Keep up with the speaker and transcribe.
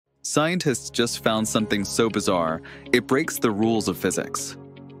Scientists just found something so bizarre, it breaks the rules of physics.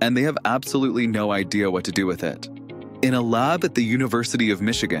 And they have absolutely no idea what to do with it. In a lab at the University of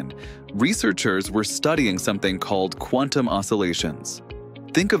Michigan, researchers were studying something called quantum oscillations.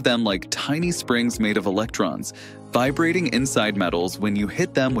 Think of them like tiny springs made of electrons, vibrating inside metals when you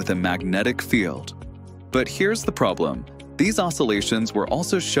hit them with a magnetic field. But here's the problem. These oscillations were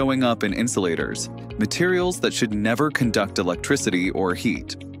also showing up in insulators, materials that should never conduct electricity or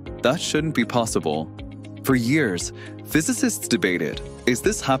heat. That shouldn't be possible. For years, physicists debated, is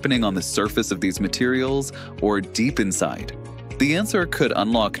this happening on the surface of these materials or deep inside? The answer could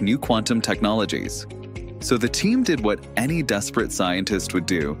unlock new quantum technologies. So the team did what any desperate scientist would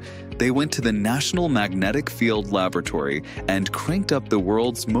do. They went to the National Magnetic Field Laboratory and cranked up the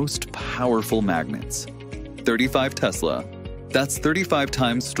world's most powerful magnets. 35 Tesla. That's 35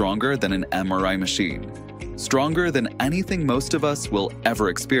 times stronger than an MRI machine. Stronger than anything most of us will ever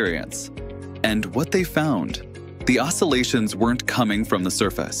experience. And what they found? The oscillations weren't coming from the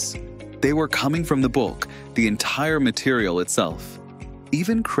surface. They were coming from the bulk, the entire material itself.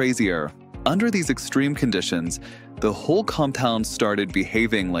 Even crazier, under these extreme conditions, the whole compound started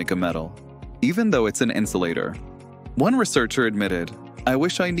behaving like a metal, even though it's an insulator. One researcher admitted, "I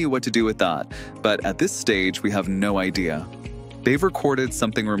wish I knew what to do with that, but at this stage we have no idea." They've recorded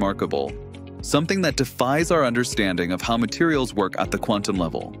something remarkable, something that defies our understanding of how materials work at the quantum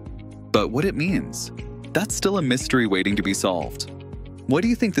level. But what it means, that's still a mystery waiting to be solved. What do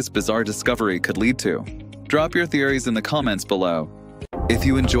you think this bizarre discovery could lead to? Drop your theories in the comments below. If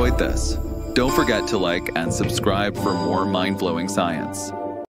you enjoyed this, don't forget to like and subscribe for more mind-blowing science.